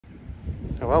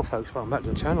So well folks, welcome back to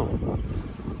the channel.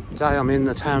 Today I'm in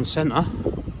the town centre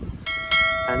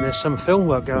and there's some film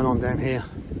work going on down here.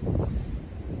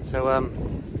 So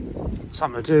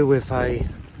something to do with a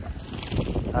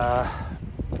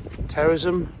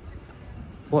terrorism,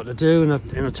 what to do in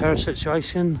a terror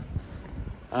situation.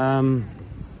 As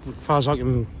far as I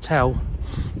can tell,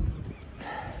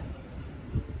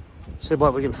 see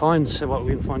what we can find,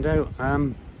 out.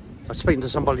 I was speaking to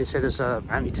somebody who said it's an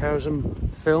anti-terrorism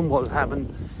film, what would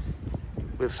happen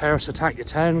with terrorists attack your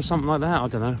town or something like that, I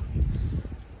don't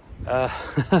know.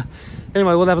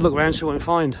 Anyway, we'll have a look around, see what we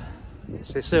find.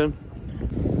 See you soon.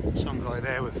 Some guy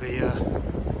there with the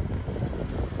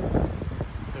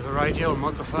radio and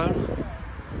microphone.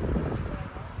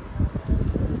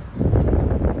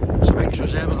 Some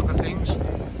extras there with a look at things. Are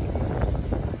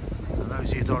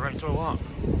those your director or what?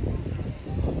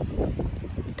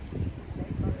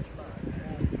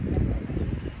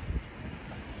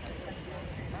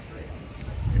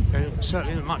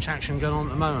 Certainly not much action going on at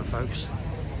the moment, folks.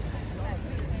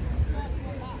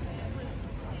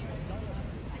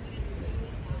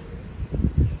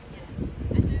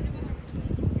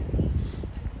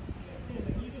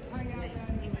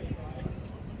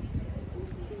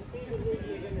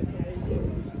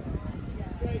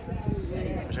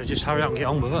 So just hurry up and get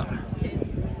on with it.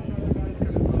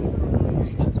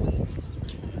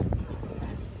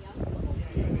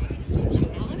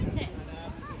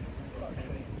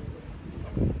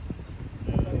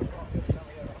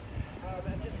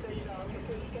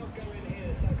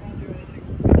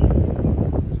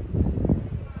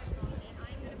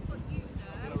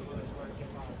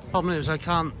 Problem is, I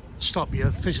can't stop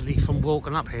you physically from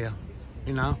walking up here,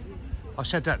 you know. I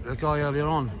said that to the guy earlier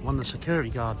on, one of the security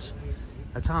guards.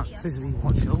 I can't physically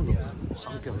watch it. Oh, look,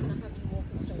 something going on.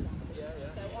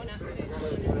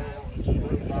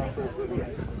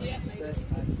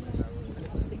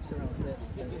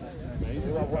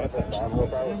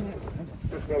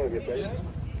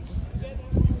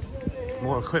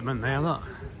 More equipment there, look.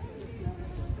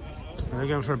 They're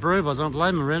going for a brew, but I don't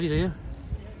blame them really, do you?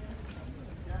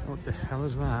 What the hell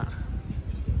is that?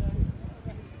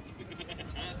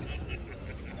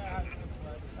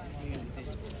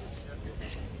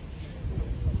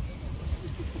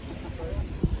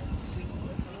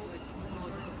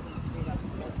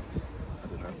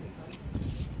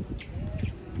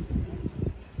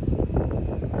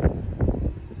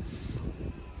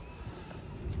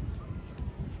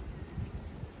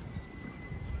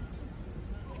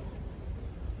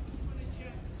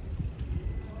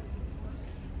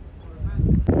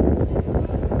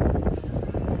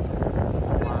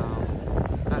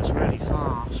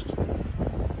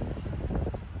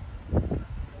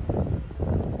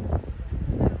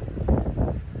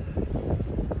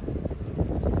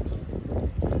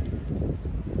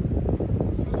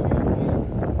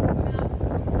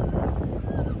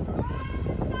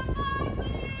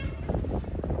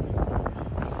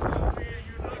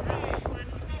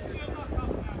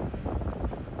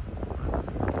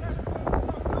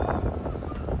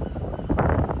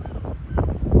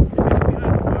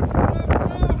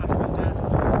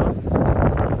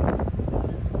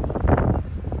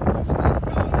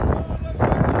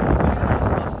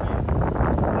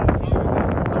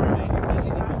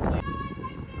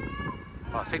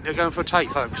 I think they're going for a take,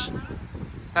 folks.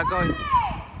 That guy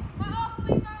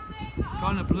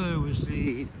in the blue is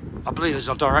the, I believe is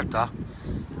our director.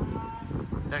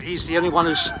 He's the only one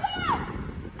who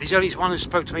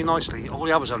spoke to me nicely. All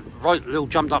the others are right little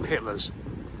jumped up Hitlers.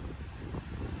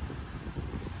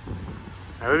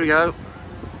 There we go.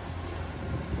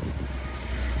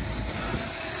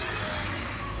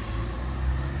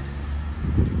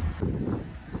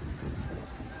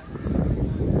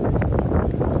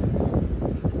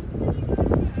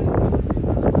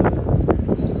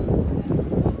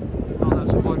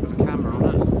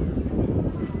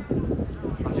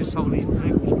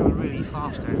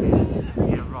 Fast down here.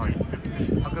 Yeah, right.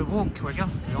 I could walk quicker, to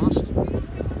be honest.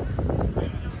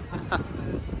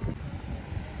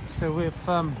 So we've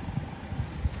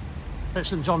at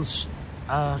St John's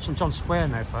Square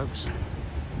now, folks.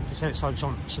 Just outside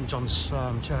St John's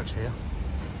Church here.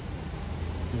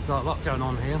 We've got a lot going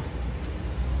on here.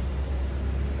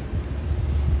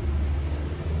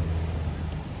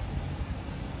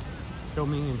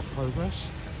 Filming in progress.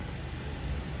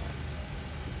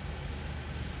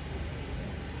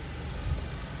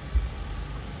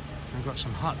 We've got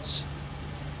some huts.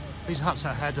 These huts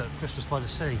I had at Christmas by the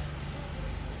Sea.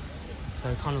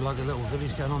 They're kind of like a little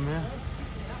village going on there.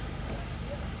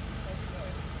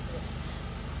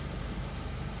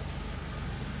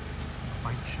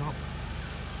 Bake shop.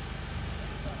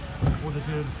 What to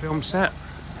do with the film set.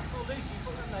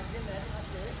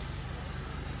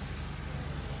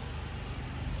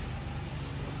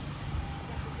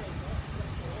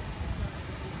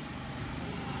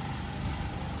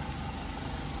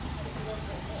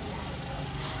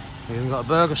 We've even got a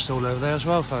burger stall over there as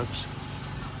well, folks.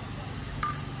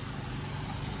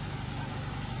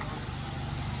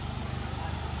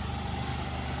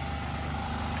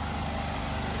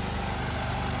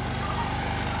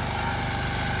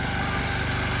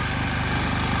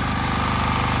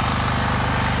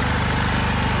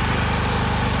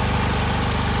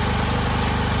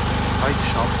 Bake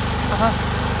shop.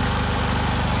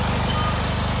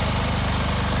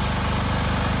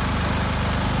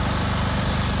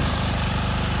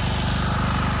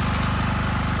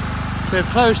 They've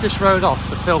closed this road off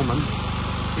for filming,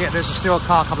 yet there's still a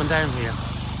car coming down here.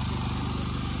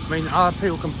 I mean, are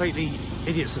people completely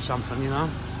idiots or something, you know?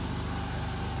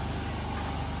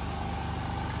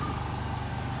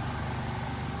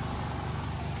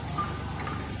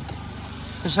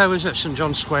 So we're at St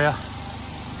John's Square.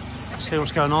 See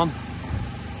what's going on.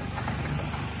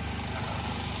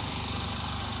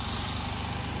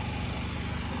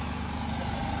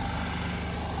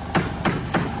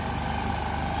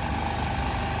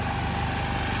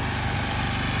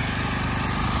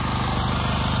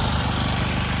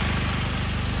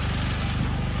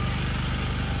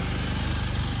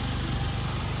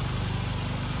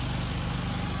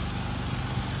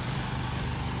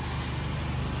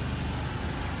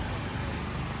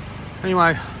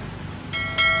 Anyway,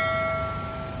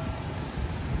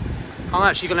 I'm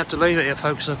actually going to have to leave it here,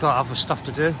 folks. I've got other stuff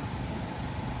to do.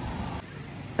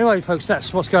 Anyway, folks,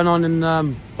 that's what's going on in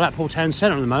Blackpool Town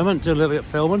Centre at the moment. Do a little bit of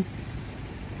filming.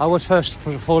 I was first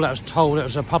of all, I was told it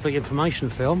was a public information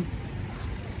film,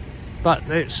 but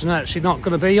it's actually not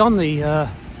going to be on the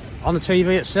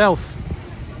TV itself.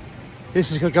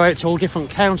 This is going to go out to all different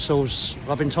councils.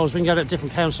 I've been told it's been going out to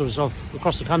different councils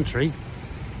across the country.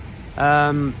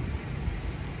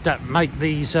 That make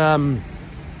these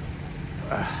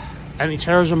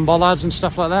anti-terrorism bollards and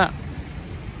stuff like that.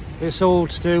 It's all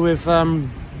to do with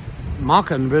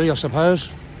marketing, really, I suppose.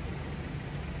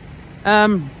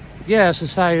 Yeah, as I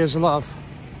say, there's a lot of,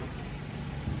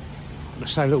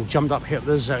 let's say, little jumped up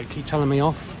hitlers that keep telling me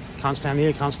off. Can't stand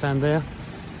here, can't stand there.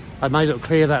 I made it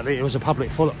clear that it was a public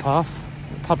footpath,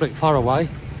 public thoroughway,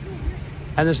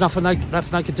 and there's nothing they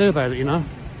could do about it, you know.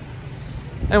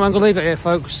 Anyway, I'm going to leave it here,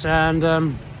 folks,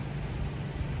 and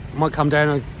might come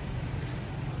down.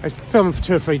 It's filming for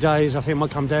 2 or 3 days. I think it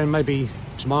might come down maybe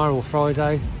tomorrow or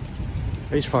Friday.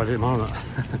 It is Friday tomorrow, not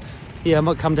yeah, I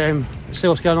might come down, see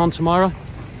what's going on tomorrow.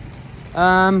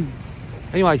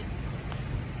 Anyway,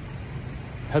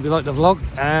 hope you like the vlog.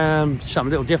 Something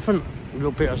a little different, a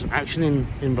little bit of action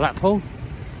in Blackpool.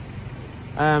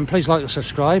 Please like and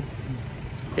subscribe.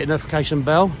 Hit the notification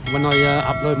bell when I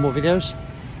upload more videos.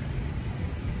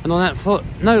 And on that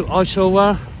note, I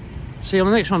shall see you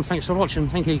on the next one. Thanks for watching.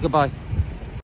 Thank you. Goodbye.